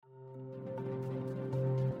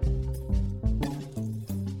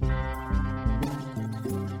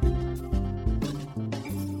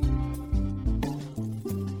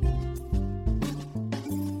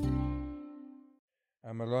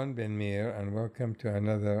Malon Ben Mir, and welcome to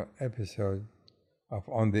another episode of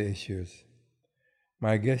On the Issues.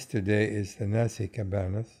 My guest today is Thanasi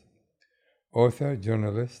Cabanas, author,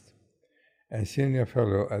 journalist, and senior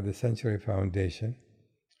fellow at the Century Foundation,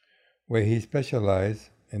 where he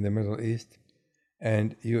specializes in the Middle East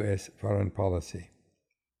and U.S. foreign policy.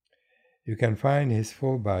 You can find his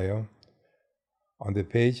full bio on the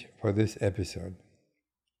page for this episode.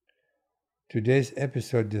 Today's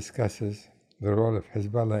episode discusses the role of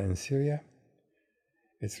Hezbollah in Syria,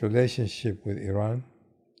 its relationship with Iran,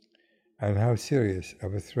 and how serious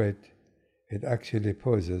of a threat it actually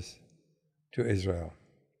poses to Israel.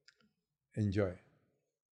 Enjoy.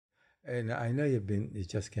 And I know you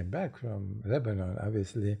just came back from Lebanon,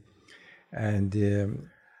 obviously, and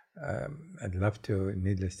I'd love to,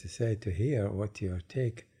 needless to say, to hear what your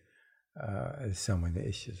take on so many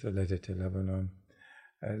issues related to Lebanon.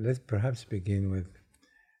 Let's perhaps begin with,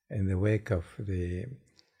 in the wake of the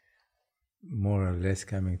more or less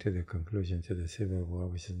coming to the conclusion to the civil war,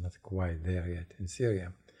 which is not quite there yet in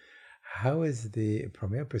Syria, how is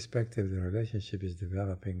from your perspective, the relationship is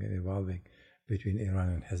developing and evolving between Iran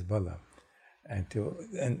and Hezbollah, and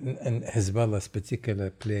Hezbollah's particular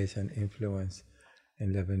place and influence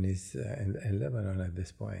in Lebanon at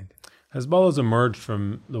this point? Hezbollah's emerged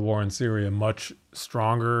from the war in Syria much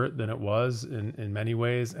stronger than it was in many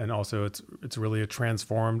ways, and also it's really a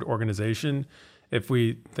transformed organization. If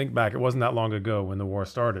we think back, it wasn't that long ago when the war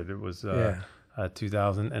started. It was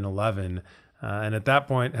 2011, and at that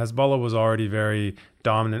point, Hezbollah was already very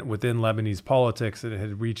dominant within Lebanese politics. It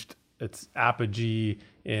had reached its apogee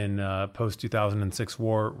in post-2006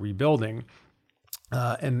 war rebuilding.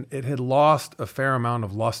 And it had lost a fair amount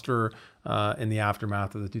of luster in the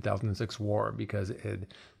aftermath of the 2006 war because it had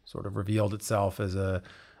sort of revealed itself as a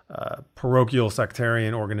parochial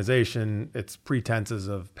sectarian organization. Its pretenses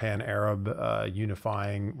of pan-Arab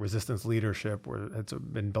unifying resistance leadership had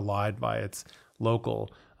been belied by its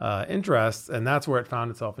local interests. And that's where it found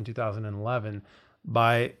itself in 2011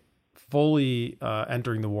 by fully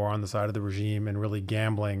entering the war on the side of the regime and really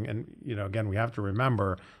gambling. And, again, we have to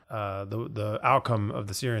remember the outcome of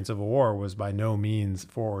the Syrian civil war was by no means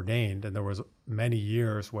foreordained. And there was many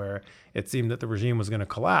years where it seemed that the regime was going to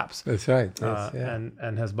collapse. That's right. Yes,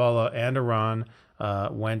 And Hezbollah and Iran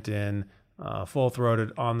went in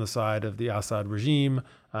full-throated on the side of the Assad regime.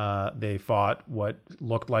 They fought what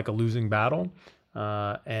looked like a losing battle.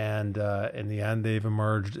 And in the end, they've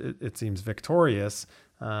emerged, it seems, victorious.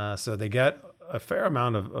 So they get a fair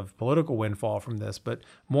amount of political windfall from this, but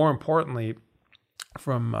more importantly,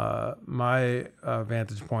 from my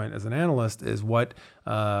vantage point as an analyst, is what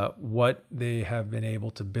they have been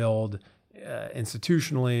able to build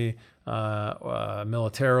institutionally,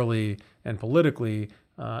 militarily, and politically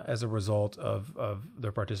as a result of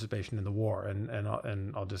their participation in the war. And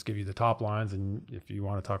I'll just give you the top lines, and if you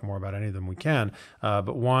want to talk more about any of them, we can.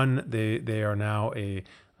 But one, they are now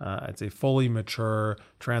it's a fully mature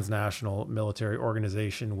transnational military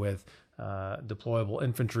organization with deployable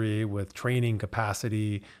infantry, with training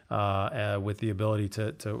capacity, with the ability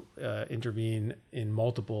to intervene in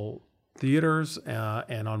multiple theaters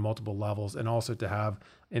and on multiple levels, and also to have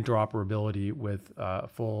interoperability with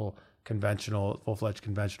full-fledged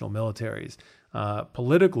conventional militaries.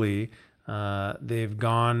 Politically, they've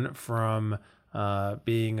gone from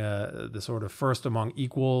being the sort of first among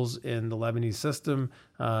equals in the Lebanese system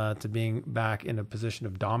to being back in a position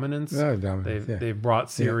of dominance. They've brought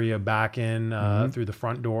Syria back in through the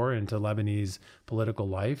front door into Lebanese political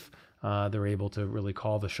life. They're able to really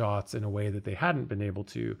call the shots in a way that they hadn't been able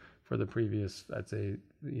to for the previous, I'd say,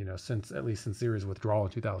 since Syria's withdrawal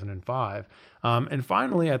in 2005. And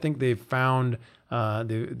finally, I think they've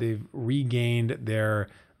they've regained their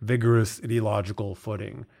vigorous ideological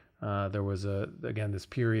footing. There was this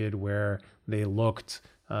period where they looked,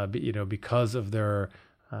 because of their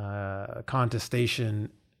contestation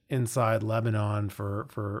inside Lebanon for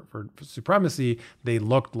supremacy, they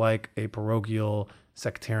looked like a parochial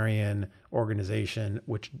sectarian organization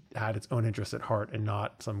which had its own interests at heart and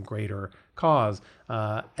not some greater cause.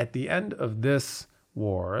 At the end of this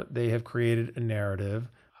war, they have created a narrative.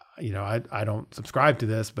 I don't subscribe to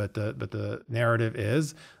this, but the narrative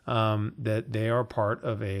is that they are part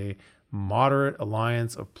of a moderate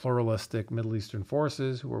alliance of pluralistic Middle Eastern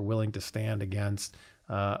forces who are willing to stand against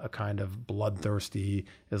a kind of bloodthirsty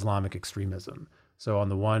Islamic extremism. So on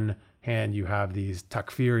the one hand, you have these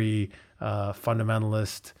Takfiri,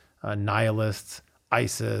 fundamentalist, nihilists,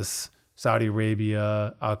 ISIS, Saudi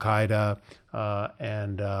Arabia, Al-Qaeda,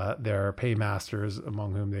 and their paymasters,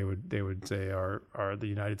 among whom they would say are the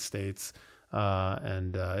United States,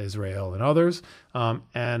 and Israel and others.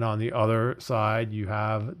 And on the other side, you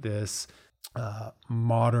have this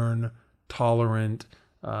modern, tolerant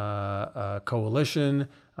coalition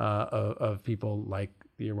of people like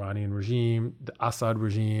the Iranian regime, the Assad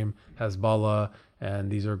regime, Hezbollah,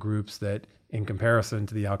 and these are groups that, in comparison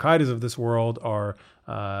to the Al-Qaedas of this world, are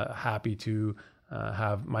happy to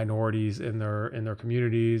have minorities in their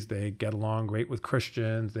communities. They get along great with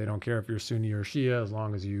Christians. They don't care if you're Sunni or Shia, as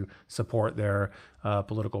long as you support their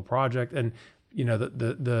political project. And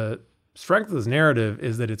the strength of this narrative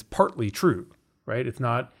is that it's partly true, right? It's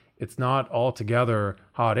not altogether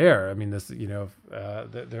hot air. I mean,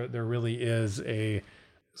 there really is a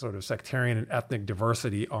sort of sectarian and ethnic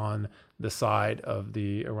diversity on the side of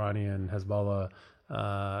the Iranian Hezbollah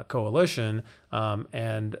coalition,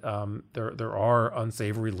 and there are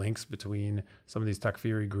unsavory links between some of these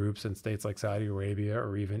Takfiri groups and states like Saudi Arabia,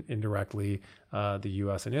 or even indirectly the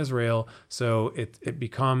U.S. and Israel. So it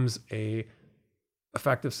becomes a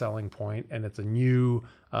effective selling point, and it's a new,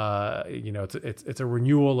 it's a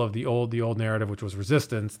renewal of the old narrative, which was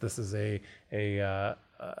resistance. This is a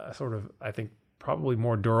sort of, I think, probably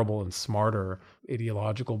more durable and smarter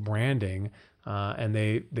ideological branding, and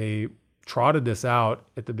they trotted this out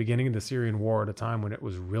at the beginning of the Syrian war at a time when it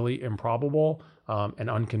was really improbable and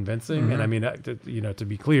unconvincing. Mm-hmm. And I mean, to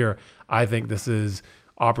be clear, I think this is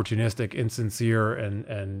opportunistic, insincere,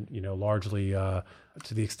 and largely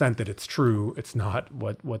to the extent that it's true, it's not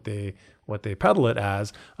what they peddle it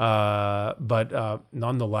as. But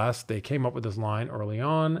nonetheless, they came up with this line early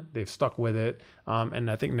on. They've stuck with it, and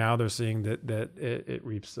I think now they're seeing that it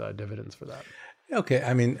reaps dividends for that. Okay,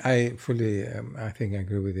 I mean, I fully, I think I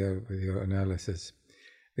agree with your analysis.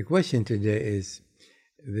 The question today is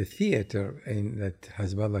the theater that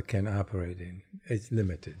Hezbollah can operate in is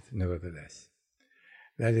limited, nevertheless.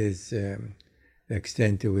 That is the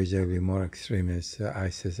extent to which there will be more extremists,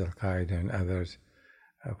 ISIS, Al-Qaeda, and others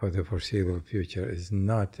for the foreseeable future is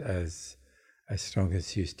not as strong as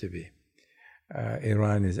it used to be.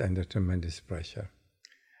 Iran is under tremendous pressure.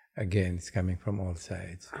 Again, it's coming from all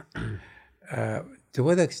sides. To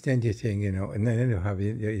what extent do you think, and then you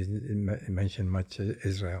mentioned much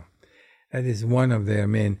Israel. That is one of their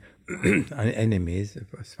main enemies,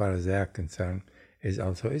 as far as they are concerned, is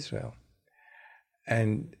also Israel.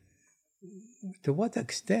 And to what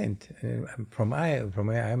extent, from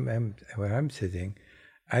where I'm sitting,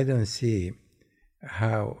 I don't see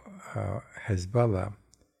how Hezbollah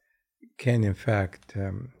can in fact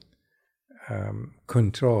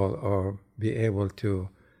control or be able to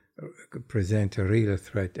present a real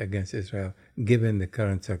threat against Israel, given the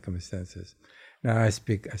current circumstances. Now, I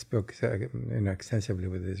spoke extensively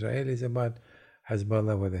with the Israelis about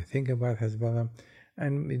Hezbollah, what they think about Hezbollah,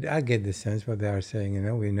 and I get the sense what they are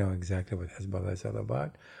saying. We know exactly what Hezbollah is all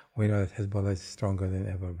about. We know that Hezbollah is stronger than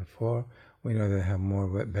ever before. We know they have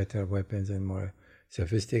better weapons and more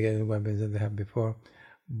sophisticated weapons than they have before.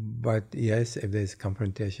 But yes, if there's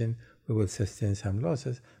confrontation, we will sustain some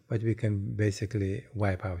losses, but we can basically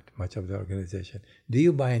wipe out much of the organization. Do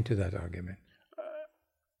you buy into that argument?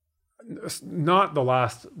 Not the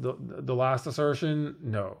last assertion.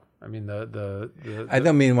 No, I mean the I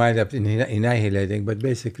don't mean wind up annihilating, but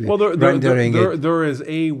basically rendering it. There is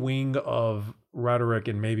a wing of rhetoric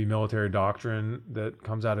and maybe military doctrine that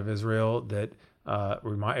comes out of Israel that it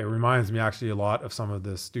reminds me actually a lot of some of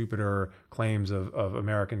the stupider claims of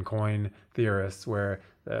American coin theorists, where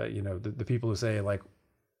the people who say, like,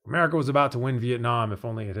 America was about to win Vietnam if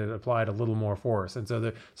only it had applied a little more force. And so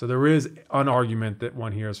there is an argument that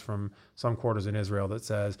one hears from some quarters in Israel that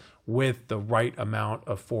says, with the right amount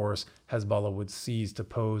of force, Hezbollah would cease to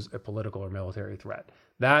pose a political or military threat.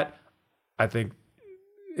 That, I think,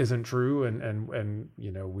 isn't true, and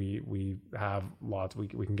we have lots. We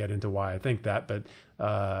can get into why I think that, but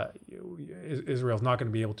Israel's not going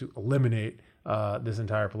to be able to eliminate this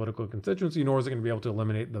entire political constituency, nor is it going to be able to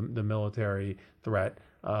eliminate the military threat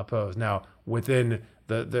posed. Now, within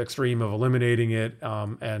the extreme of eliminating it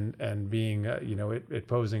and being it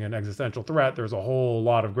posing an existential threat, there's a whole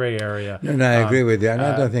lot of gray area. No, I agree with you, and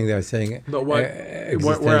I don't think they're saying but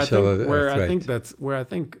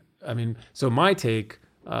so my take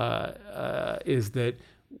is that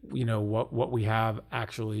what we have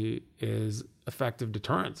actually is effective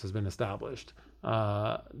deterrence has been established.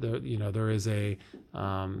 There is a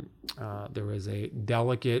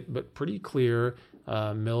delicate but pretty clear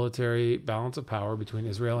military balance of power between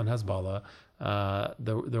Israel and Hezbollah.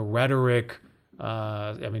 The rhetoric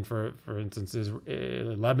I mean, for instance,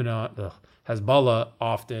 Lebanon, Hezbollah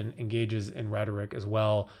often engages in rhetoric as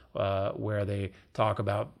well, where they talk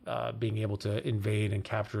about being able to invade and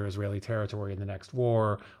capture Israeli territory in the next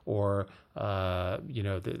war, or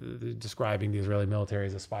describing the Israeli military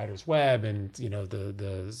as a spider's web, and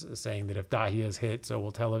the saying that if Dahia is hit, so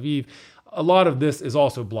will Tel Aviv. A lot of this is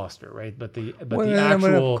also bluster, right? But the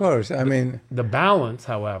actual, of course, I mean, the balance,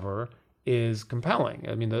 however, is compelling.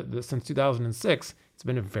 I mean, since 2006, it's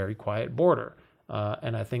been a very quiet border.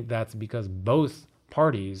 And I think that's because both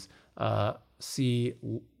parties see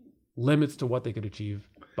limits to what they could achieve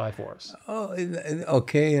by force. Oh,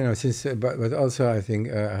 okay, but also I think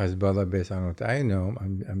Hezbollah, based on what I know,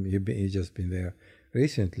 you've just been there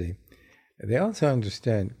recently, they also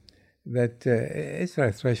understand that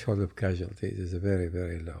Israel's threshold of casualties is very,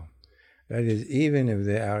 very low. That is, even if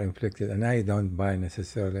they are inflicted, and I don't buy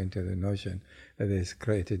necessarily into the notion that it's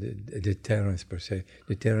created a deterrence per se,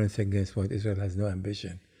 deterrence against what Israel has no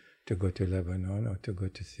ambition to go to Lebanon or to go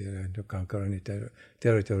to Syria and to conquer any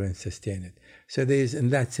territory and sustain it. So there is,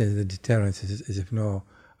 in that sense, the deterrence is of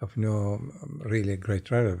no really great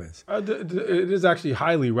relevance. It is actually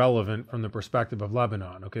highly relevant from the perspective of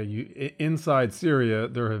Lebanon. Okay, inside Syria,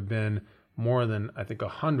 there have been more than, I think,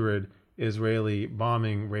 100 Israeli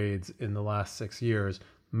bombing raids in the last 6 years,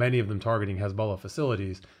 many of them targeting Hezbollah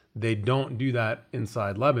facilities. They don't do that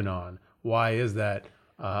inside Lebanon. Why is that?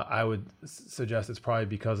 I would suggest it's probably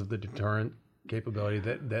because of the deterrent capability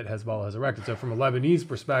that Hezbollah has erected. So from a Lebanese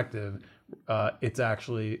perspective, it's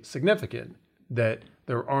actually significant that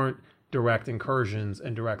there aren't direct incursions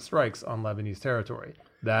and direct strikes on Lebanese territory.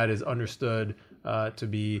 That is understood to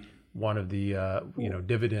be one of the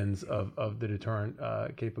dividends of the deterrent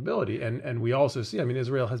capability. And we also see, I mean,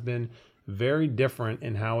 Israel has been very different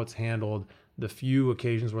in how it's handled the few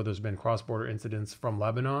occasions where there's been cross-border incidents from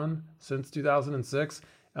Lebanon since 2006.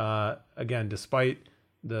 Again, despite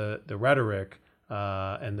the rhetoric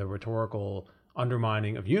and the rhetorical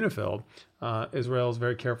undermining of UNIFIL, Israel has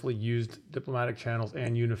very carefully used diplomatic channels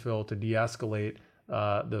and UNIFIL to de-escalate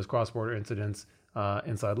those cross-border incidents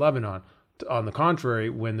inside Lebanon. On the contrary,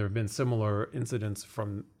 when there have been similar incidents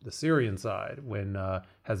from the Syrian side, when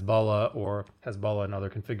Hezbollah and other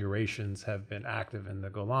configurations have been active in the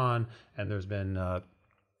Golan, and there's been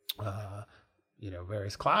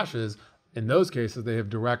various clashes, in those cases they have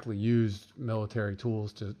directly used military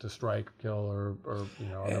tools to strike, kill, or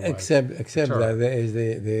otherwise except deter. that there is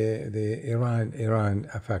the Iran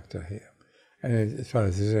factor here, and as far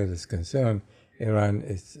as Israel is concerned, Iran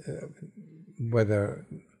is whether.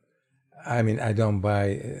 I mean, I don't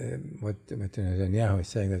buy what Netanyahu is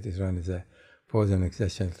saying, that Iran is a pose an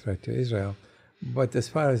existential threat to Israel. But as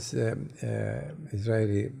far as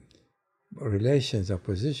Israeli relations or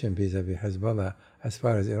position vis-a-vis Hezbollah, as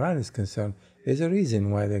far as Iran is concerned, there's a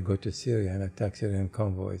reason why they go to Syria and attack Syrian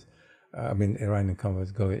convoys. Iranian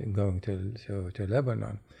convoys going to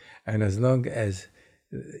Lebanon. And as long as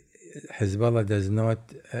Hezbollah does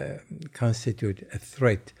not constitute a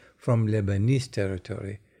threat from Lebanese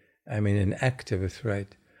territory, an active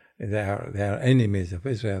threat, they are enemies of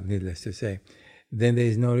Israel, needless to say, then there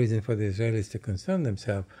is no reason for the Israelis to concern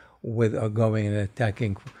themselves with going and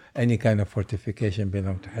attacking any kind of fortification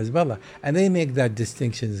belonging to Hezbollah. And they make that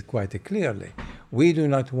distinction quite clearly. We do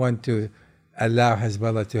not want to allow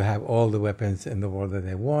Hezbollah to have all the weapons in the world that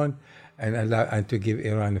they want, and to give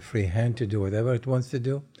Iran a free hand to do whatever it wants to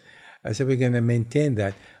do. So we're going to maintain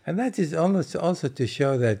that. And that is almost also to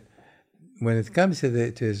show that when it comes to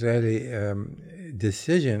Israeli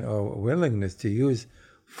decision or willingness to use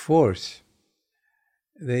force,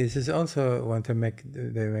 they also want to make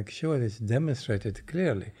sure it's demonstrated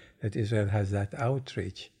clearly that Israel has that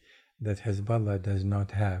outreach that Hezbollah does not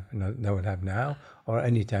have, will have now or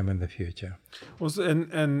any time in the future. Well,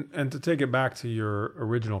 and to take it back to your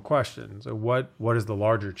original question, so what is the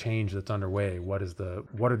larger change that's underway? What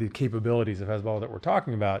are the capabilities of Hezbollah that we're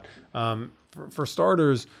talking about? For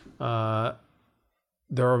starters, there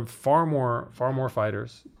are far more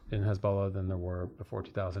fighters in Hezbollah than there were before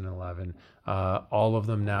 2011. All of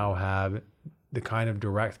them now have the kind of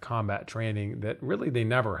direct combat training that really they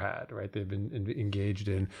never had, right? They've been engaged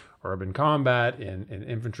in urban combat, in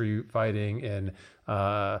infantry fighting, in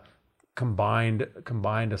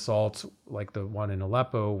combined assaults like the one in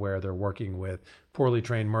Aleppo, where they're working with poorly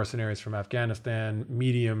trained mercenaries from Afghanistan,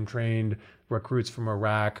 medium trained recruits from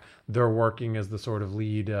Iraq. They're working as the sort of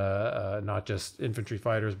lead, not just infantry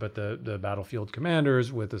fighters, but the battlefield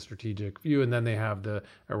commanders with a strategic view. And then they have the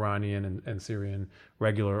Iranian and Syrian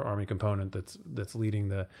regular army component that's leading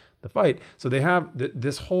the fight. So they have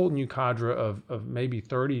this whole new cadre of maybe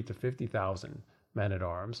 30 to 50,000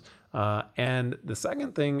 men-at-arms. And the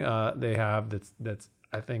second thing they have that's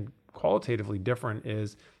I think qualitatively different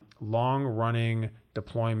is long-running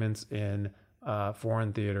deployments in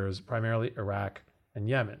foreign theaters, primarily Iraq and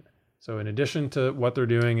Yemen. So in addition to what they're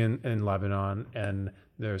doing in Lebanon and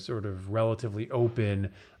their sort of relatively open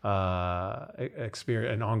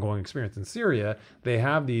experience and ongoing experience in Syria, they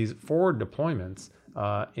have these forward deployments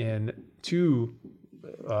in two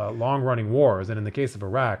long-running wars. And in the case of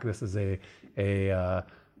Iraq, this is a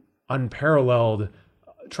unparalleled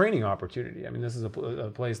training opportunity. I mean, this is a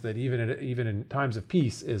place that even in times of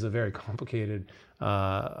peace is a very complicated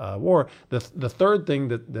war. The third thing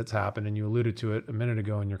that's happened, and you alluded to it a minute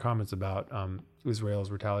ago in your comments about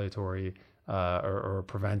Israel's retaliatory or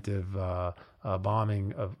preventive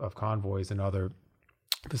bombing of convoys and other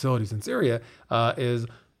facilities in Syria, is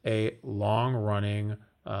a long-running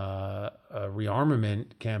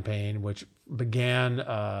rearmament campaign, which began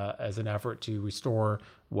as an effort to restore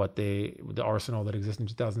the arsenal that existed in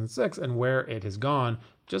 2006, and where it has gone,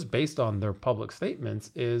 just based on their public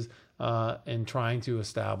statements, is in trying to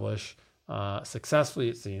establish successfully,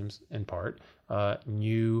 it seems, in part,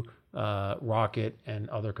 new rocket and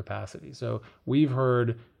other capacities. So we've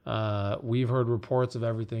heard reports of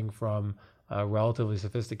everything from relatively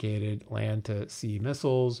sophisticated land to sea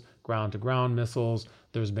missiles, ground to ground missiles.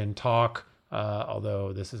 There's been talk,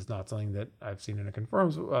 although this is not something that I've seen in a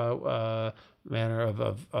confirmed manner,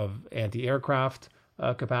 of anti-aircraft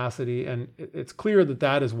capacity. And it's clear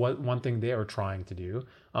that is one thing they are trying to do.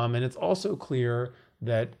 And it's also clear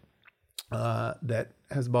that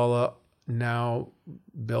Hezbollah now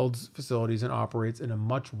builds facilities and operates in a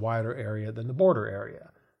much wider area than the border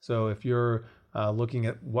area. So if you're looking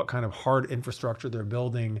at what kind of hard infrastructure they're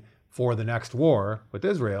building for the next war with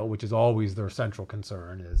Israel, which is always their central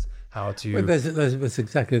concern, is how to... But that's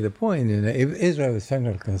exactly the point. If Israel is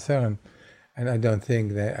central concern, and I don't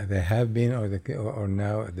think they have been or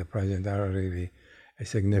now at the present are really a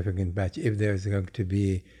significant batch, if there's going to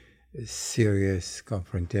be a serious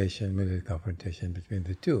military confrontation between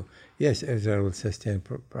the two, yes, Israel will sustain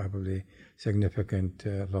probably significant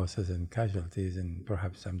losses and casualties and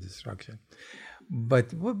perhaps some destruction.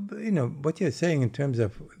 But what you're saying in terms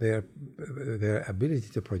of their ability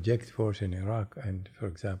to project force in Iraq and, for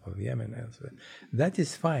example, Yemen and elsewhere, that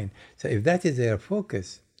is fine. So if that is their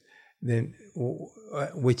focus, then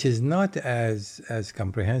which is not as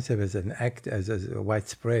comprehensive as an act as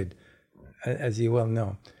widespread, as you well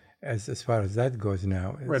know. As far as that goes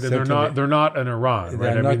now, right? And they're not an Iran,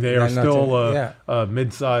 right? I mean, they are still a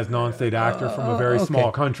mid-sized non-state actor from a very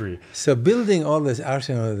small country. So building all this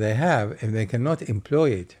arsenal that they have, if they cannot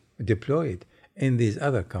deploy it in these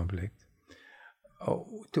other conflicts,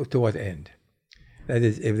 to what end? That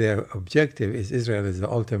is, if their objective is Israel as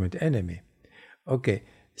the ultimate enemy. Okay,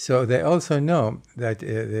 so they also know that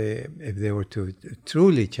if they were to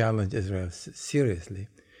truly challenge Israel seriously,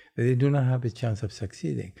 they do not have a chance of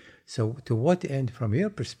succeeding. So to what end, from your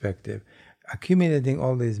perspective, accumulating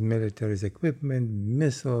all these military equipment,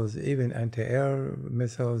 missiles, even anti-air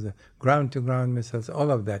missiles, ground-to-ground missiles,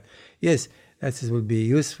 all of that, yes, that would be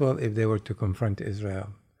useful if they were to confront Israel,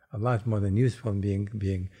 a lot more than useful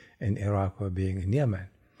being in Iraq or being in Yemen.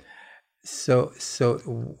 So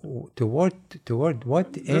toward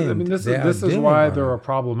what end? I mean, this is why they're a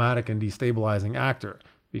problematic and destabilizing actor,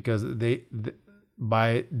 because they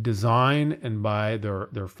by design and by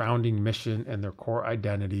their founding mission and their core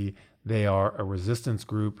identity, they are a resistance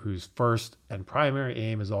group whose first and primary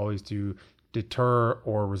aim is always to deter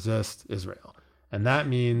or resist Israel. And that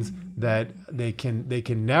means that they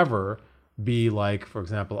can never be like, for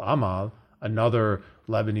example, Amal, another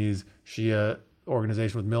Lebanese Shia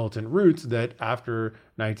organization with militant roots that after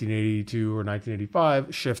 1982 or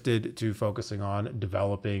 1985 shifted to focusing on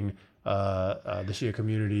developing the Shia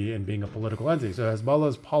community and being a political entity. So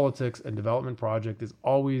Hezbollah's politics and development project is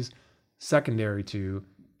always secondary to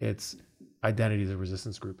its identity as a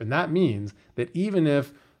resistance group. And that means that even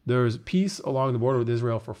if there's peace along the border with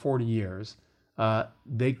Israel for 40 years,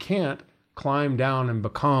 they can't climb down and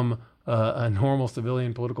become a normal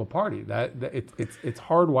civilian political party. It's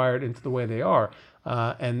hardwired into the way they are.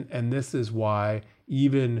 And this is why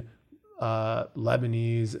even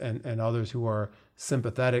Lebanese and others who are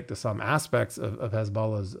sympathetic to some aspects of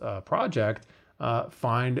Hezbollah's project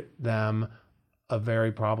find them a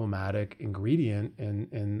very problematic ingredient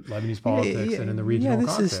in Lebanese politics and in the regional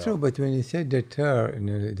cocktail. Yeah, this is true. But when you say deter,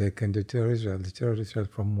 they can deter Israel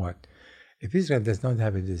from what? If Israel does not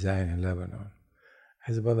have a design in Lebanon,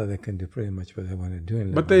 Hezbollah, they can do pretty much what they want to do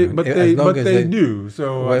in But Lebanon. they do.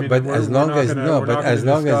 So Well, I mean, but as long as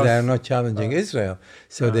they are not challenging Israel,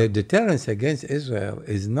 so their deterrence against Israel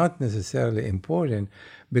is not necessarily important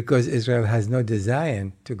because Israel has no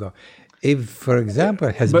desire to go. If, for example,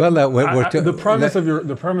 Hezbollah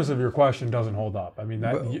the premise of your question doesn't hold up. I mean,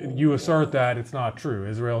 that you assert that it's not true.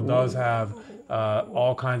 Israel does have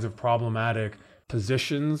all kinds of problematic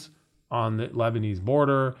positions on the Lebanese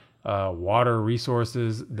border. Water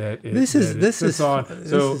resources that it sits on.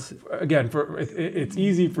 So again, it's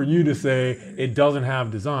easy for you to say it doesn't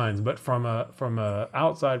have designs, but from a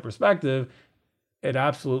outside perspective, it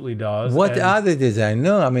absolutely does. What are the designs?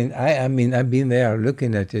 No, I mean I've been there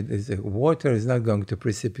looking at it. Water is not going to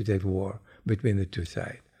precipitate war between the two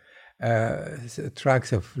sides.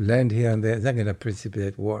 Tracts of land here and there is not going to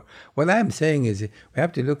precipitate war. What I'm saying is we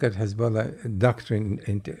have to look at Hezbollah doctrine.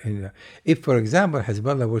 If, for example,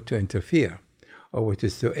 Hezbollah were to interfere or were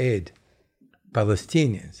to aid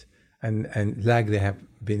Palestinians and like they have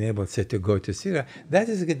been able, say, to go to Syria, that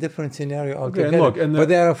is a different scenario altogether. But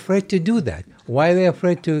they are afraid to do that. Why are they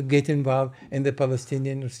afraid to get involved in the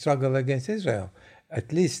Palestinian struggle against Israel?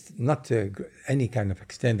 At least not to any kind of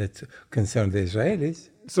extent that concerns the Israelis.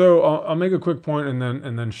 So I'll make a quick point and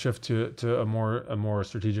then shift to a more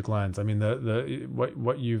strategic lens. I mean,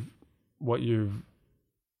 what you've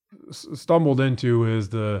stumbled into is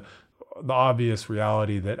the obvious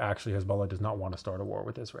reality that actually Hezbollah does not want to start a war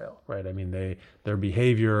with Israel, right? I mean, their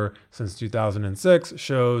behavior since 2006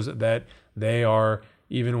 shows that they are,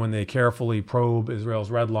 even when they carefully probe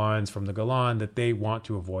Israel's red lines from the Golan, that they want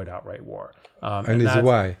to avoid outright war. And that's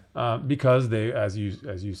why? Because they, as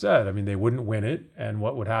you said, I mean, they wouldn't win it. And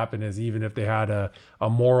what would happen is, even if they had a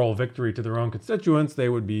moral victory to their own constituents, they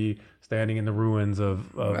would be standing in the ruins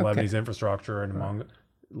of Lebanese infrastructure and among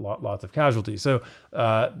lots of casualties. So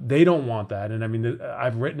they don't want that. And I mean,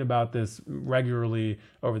 I've written about this regularly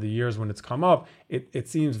over the years when it's come up. It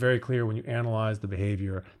seems very clear when you analyze the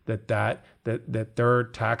behavior that their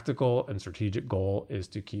tactical and strategic goal is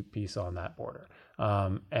to keep peace on that border.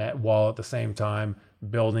 While at the same time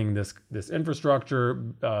building this infrastructure,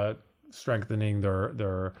 strengthening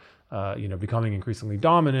their becoming increasingly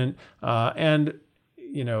dominant, and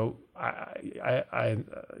I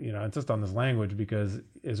insist on this language because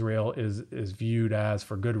Israel is viewed as,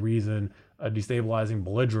 for good reason, a destabilizing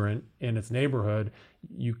belligerent in its neighborhood.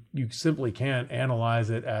 You simply can't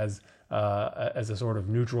analyze it as a sort of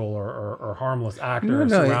neutral or harmless actor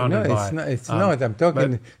surrounded by. It's not. I'm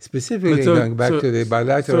talking specifically going back to the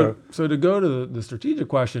bilateral. So to go to the strategic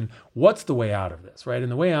question, what's the way out of this, right?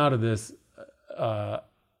 And the way out of this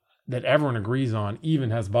that everyone agrees on,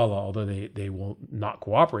 even Hezbollah, although they will not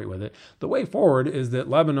cooperate with it, the way forward is that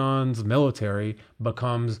Lebanon's military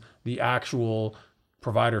becomes the actual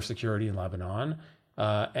provider of security in Lebanon.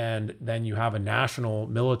 And then you have a national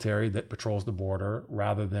military that patrols the border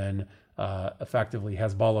rather than effectively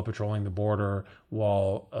Hezbollah patrolling the border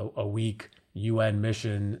while a weak UN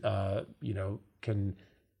mission, can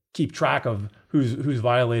keep track of who's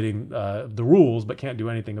violating the rules but can't do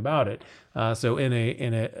anything about it. So in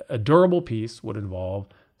a durable peace would involve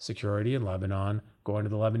security in Lebanon going to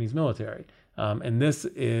the Lebanese military. And this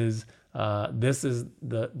is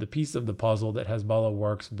the piece of the puzzle that Hezbollah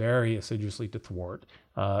works very assiduously to thwart,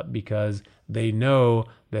 because they know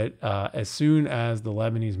that as soon as the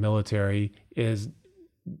Lebanese military is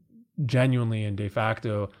genuinely and de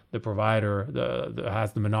facto the provider,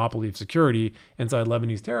 has the monopoly of security inside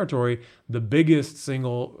Lebanese territory, the biggest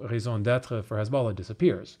single raison d'etre for Hezbollah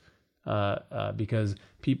disappears, because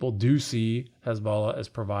people do see Hezbollah as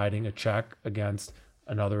providing a check against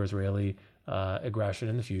another Israeli aggression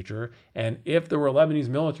in the future. And if there were a Lebanese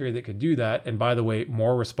military that could do that, and by the way,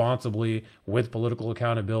 more responsibly, with political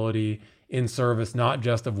accountability, in service not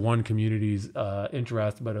just of one community's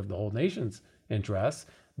interest, but of the whole nation's interests,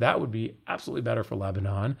 that would be absolutely better for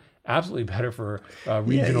Lebanon, absolutely better for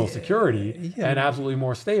regional security, and absolutely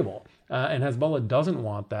more stable. And Hezbollah doesn't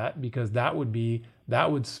want that, because that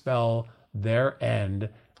would spell their end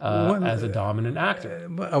as a dominant actor.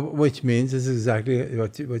 Which means, this is exactly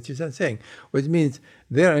what you're saying, which means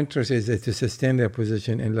their interest is to sustain their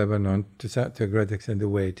position in Lebanon to a great extent the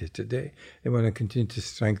way it is today. They want to continue to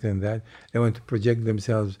strengthen that. They want to project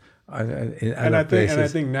themselves in other places. And I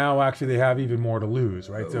think now actually they have even more to lose,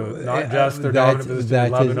 right? So not just their dominant position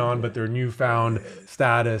in Lebanon, but their newfound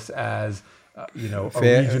status as a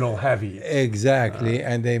regional heavy. Exactly,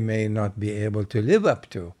 and they may not be able to live up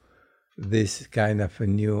to this kind of a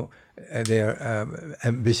new their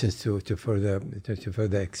ambitions to further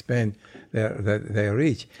expand their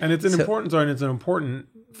reach. And it's an important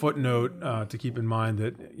footnote to keep in mind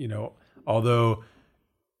that although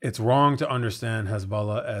it's wrong to understand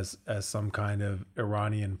Hezbollah as some kind of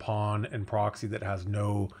Iranian pawn and proxy that has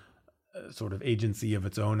no sort of agency of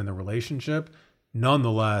its own in the relationship.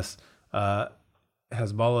 Nonetheless,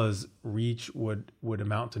 Hezbollah's reach would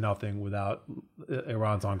amount to nothing without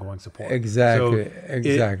Iran's ongoing support. Exactly, So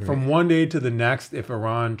exactly. from one day to the next, if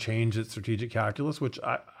Iran changed its strategic calculus, which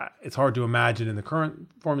it's hard to imagine in the current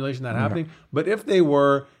formulation that happening, but if they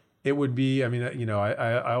were, it would be. I mean,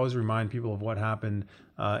 I always remind people of what happened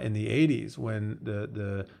in the 80s when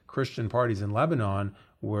the Christian parties in Lebanon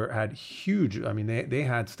had huge. I mean, they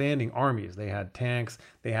had standing armies. They had tanks.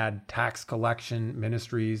 They had tax collection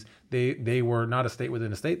ministries. They were not a state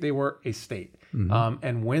within a state. They were a state.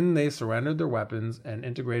 And when they surrendered their weapons and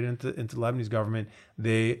integrated into Lebanese government,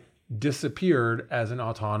 they disappeared as an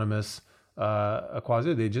autonomous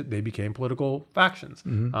quasi. They became political factions,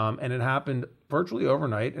 and it happened virtually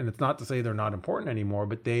overnight. And it's not to say they're not important anymore,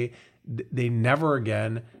 but they never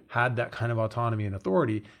again had that kind of autonomy and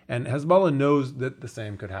authority. And Hezbollah knows that the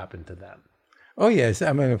same could happen to them. Oh, yes.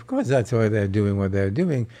 I mean, of course, that's why they're doing what they're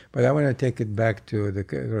doing. But I want to take it back to the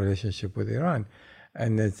relationship with Iran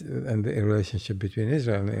and the relationship between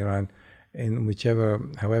Israel and Iran,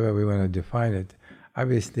 however we want to define it.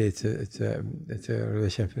 Obviously, it's a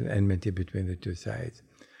relationship of enmity between the two sides.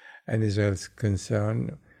 And Israel's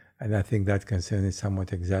concern, and I think that concern is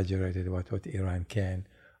somewhat exaggerated about what Iran can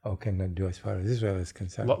or cannot do as far as Israel is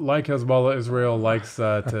concerned. Like Hezbollah, Israel likes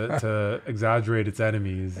to exaggerate its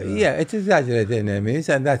enemies. Yeah, it exaggerates enemies,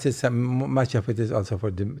 and that is much of it is also for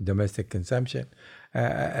domestic consumption,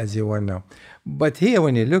 as you well know. But here,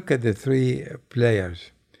 when you look at the three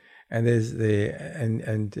players, and there's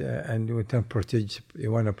and we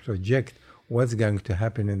you want to project what's going to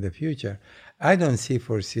happen in the future, I don't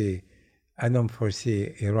foresee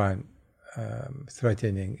Iran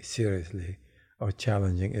threatening seriously or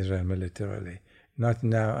challenging Israel militarily, not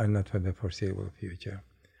now and not for the foreseeable future.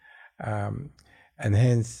 And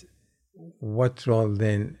hence, what role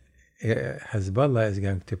then Hezbollah is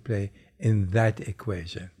going to play in that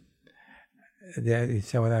equation? You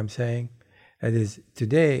see what I'm saying? That is,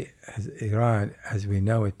 today, Iran, as we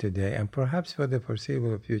know it today, and perhaps for the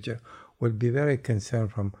foreseeable future, will be very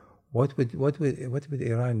concerned from what would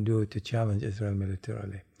Iran do to challenge Israel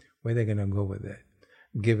militarily? Where are they going to go with it?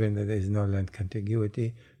 Given that there is no land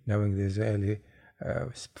contiguity, knowing the Israeli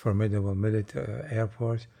formidable military air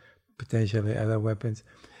force, potentially other weapons.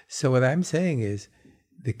 So what I'm saying is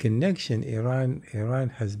the connection Iran,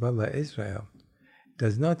 Hezbollah, Israel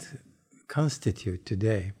does not constitute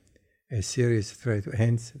today a serious threat.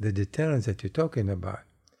 Hence, the deterrence that you're talking about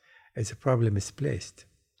is probably misplaced.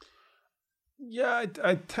 Yeah,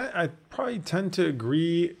 I probably tend to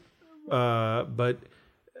agree, but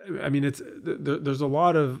I mean, there's a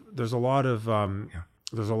lot of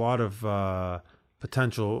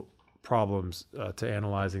potential problems to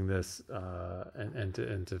analyzing this and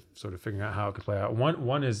to sort of figuring out how it could play out.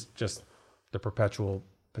 One is just the perpetual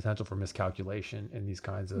potential for miscalculation in these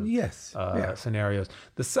kinds of scenarios.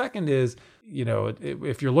 The second is,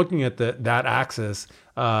 if you're looking at that axis,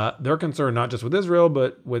 they're concerned not just with Israel,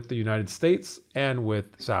 but with the United States and with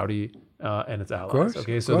Saudi and its allies.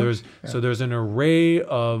 There's an array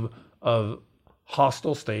of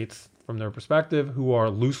hostile states from their perspective who are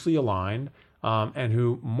loosely aligned and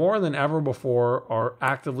who more than ever before are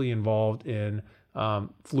actively involved in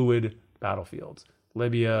fluid battlefields.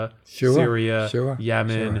 Libya, Syria,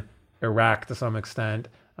 Yemen, Iraq to some extent.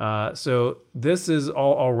 So this is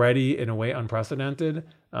already in a way unprecedented.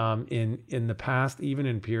 In the past, even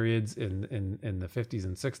in periods in the 50s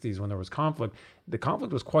and 60s when there was conflict, the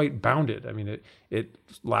conflict was quite bounded. I mean, it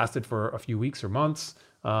lasted for a few weeks or months.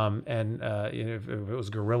 If it was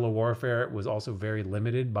guerrilla warfare, it was also very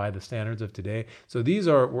limited by the standards of today. So these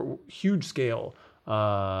are huge scale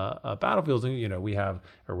battlefields. And, we have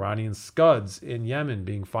Iranian Scuds in Yemen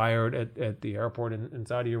being fired at the airport in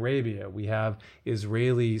Saudi Arabia. We have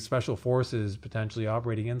Israeli special forces potentially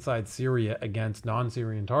operating inside Syria against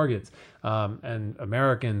non-Syrian targets, and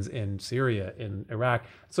Americans in Syria, in Iraq,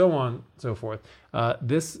 so on, so forth.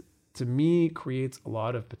 This, to me, creates a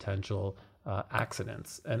lot of potential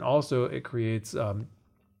accidents, and also it creates a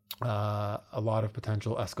lot of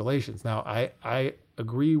potential escalations. Now, I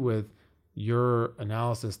agree with your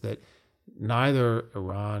analysis that neither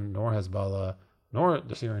Iran nor Hezbollah nor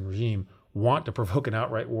the Syrian regime want to provoke an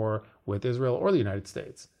outright war with Israel or the United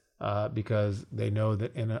States because they know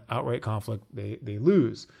that in an outright conflict they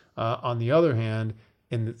lose. On the other hand,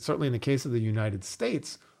 certainly in the case of the United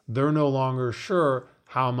States, they're no longer sure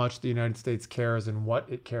how much the United States cares and what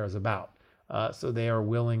it cares about. So they are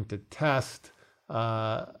willing to test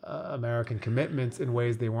American commitments in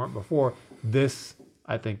ways they weren't before. This,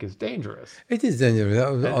 I think is dangerous. It is dangerous.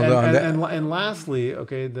 And lastly,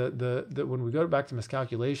 okay, the when we go back to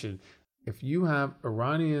miscalculation, if you have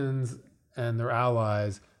Iranians and their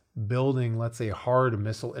allies building, let's say, hard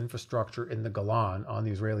missile infrastructure in the Golan on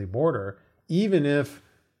the Israeli border, even if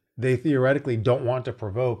they theoretically don't want to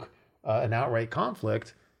provoke an outright conflict,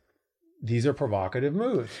 these are provocative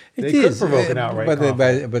moves. They could provoke an outright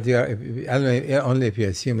conflict. But only if you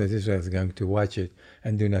assume that Israel is going to watch it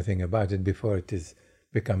and do nothing about it before it is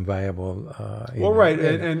become viable. Right.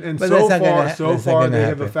 And so far they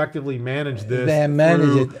have effectively managed this. They have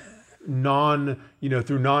managed it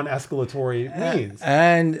through non-escalatory means.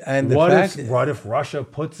 And what if Russia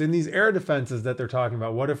puts in these air defenses that they're talking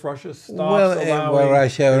about? What if Russia stops allowing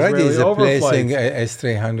Russia already is placing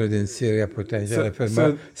S-300 in Syria potentially.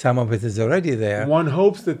 So some of it is already there. One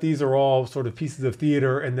hopes that these are all sort of pieces of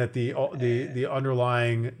theater and that the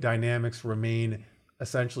underlying dynamics remain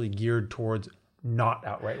essentially geared towards not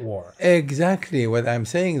outright war. Exactly. What I'm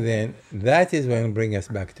saying then, that is going to bring us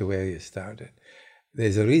back to where you started.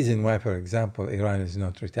 There's a reason why, for example, Iran is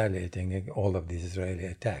not retaliating all of these Israeli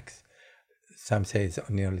attacks. Some say it's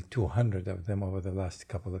nearly 200 of them over the last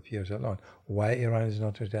couple of years alone. Why Iran is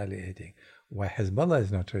not retaliating? Why Hezbollah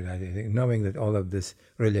is not retaliating, knowing that all of this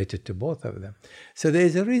related to both of them? So there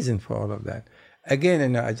is a reason for all of that.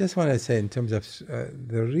 Again, I just want to say in terms of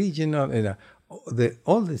the regional,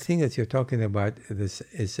 all the things that you're talking about, this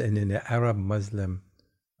is in an Arab-Muslim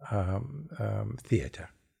theater.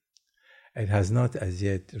 It has not as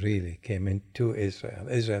yet really came into Israel.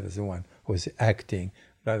 Israel is the one who's acting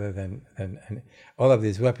rather than all of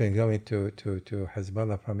these weapons going to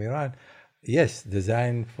Hezbollah from Iran. Yes,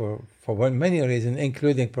 designed for many reasons,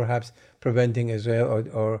 including perhaps preventing Israel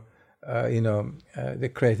or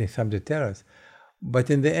creating some deterrence. But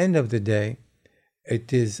in the end of the day,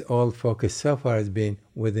 it is all focused so far as being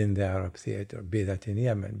within the Arab theater, be that in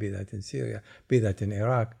Yemen, be that in Syria, be that in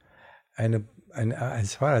Iraq. And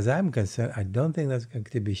as far as I'm concerned, I don't think that's going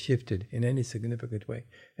to be shifted in any significant way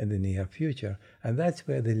in the near future. And that's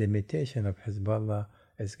where the limitation of Hezbollah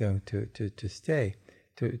is going to stay.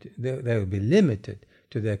 They will be limited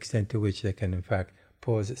to the extent to which they can, in fact,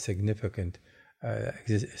 pose a significant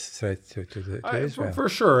threat to Israel. For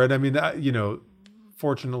sure. And I mean,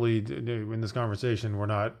 fortunately, in this conversation,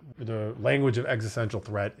 the language of existential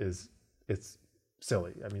threat it's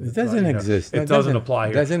silly. I mean, it doesn't exist. It doesn't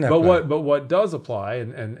apply here. But what does apply,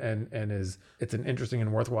 and it's an interesting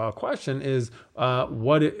and worthwhile question is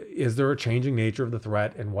is there a changing nature of the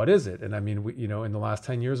threat, and what is it? And I mean, in the last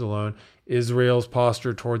 10 years alone, Israel's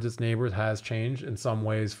posture towards its neighbors has changed in some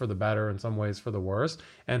ways for the better, in some ways for the worse,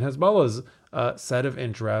 and Hezbollah's set of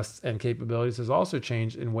interests and capabilities has also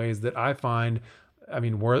changed in ways that I find,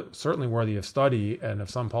 certainly worthy of study and of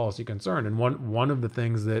some policy concern. And one of the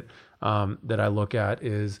things that I look at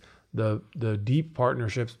is the deep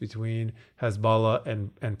partnerships between Hezbollah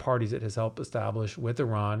and parties it has helped establish with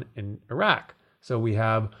Iran in Iraq. So we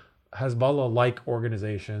have Hezbollah-like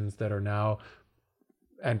organizations that are now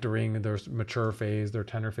entering their mature phase. They're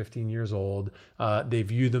 10 or 15 years old. They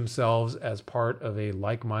view themselves as part of a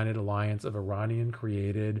like-minded alliance of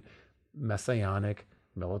Iranian-created messianic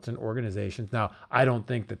militant organizations. Now, I don't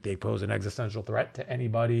think that they pose an existential threat to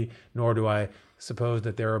anybody, nor do I suppose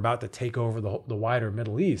that they're about to take over the wider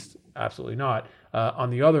Middle East. Absolutely not. On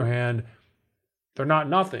the other hand, they're not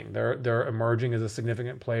nothing. They're emerging as a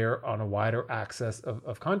significant player on a wider axis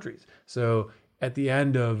of countries. So at the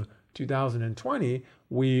end of 2020,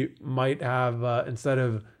 we might have, instead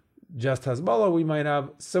of just Hezbollah, we might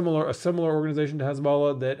have a similar organization to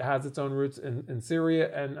Hezbollah that has its own roots in Syria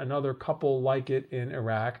and another couple like it in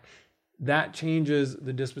Iraq. That changes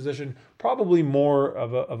the disposition, probably more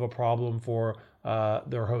of a problem for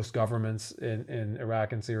their host governments in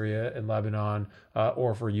Iraq and Syria and Lebanon,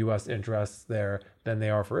 or for U.S. interests there than they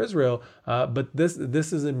are for Israel. But this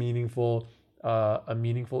is a meaningful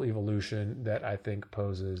evolution that I think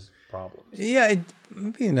poses problems. Yeah,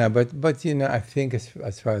 but I think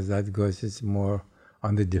as far as that goes, it's more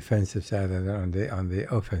on the defensive side than on the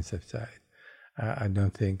offensive side. I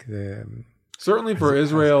don't think certainly for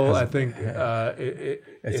Israel, I think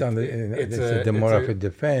it's more of a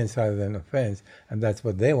defense rather than offense, and that's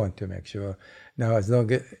what they want to make sure. Now,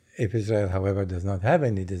 if Israel, however, does not have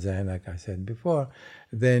any design, like I said before,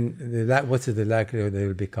 then what's the likelihood there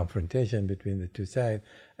will be confrontation between the two sides,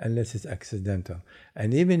 unless it's accidental.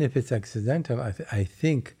 And even if it's accidental, I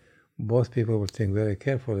think both people will think very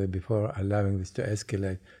carefully before allowing this to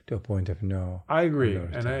escalate to a point of no. I agree,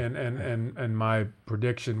 and my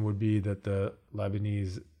prediction would be that the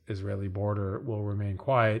Lebanese Israeli border will remain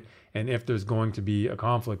quiet. And if there's going to be a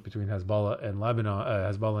conflict between Hezbollah and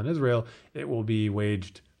Hezbollah and Israel, it will be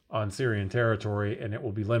waged on Syrian territory, and it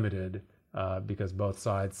will be limited because both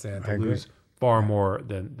sides stand to lose far more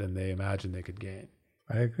than they imagine they could gain.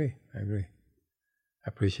 I agree.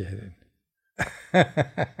 Appreciate it.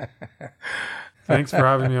 Thanks for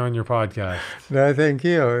having me on your podcast. No, thank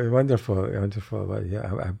you. Wonderful. Well,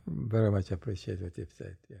 yeah, I very much appreciate what you've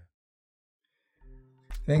said. Yeah.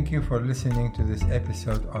 Thank you for listening to this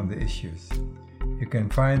episode on the issues. You can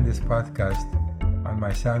find this podcast on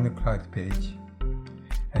my SoundCloud page,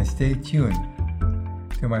 and stay tuned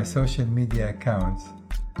to my social media accounts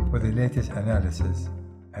for the latest analysis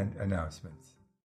and announcements.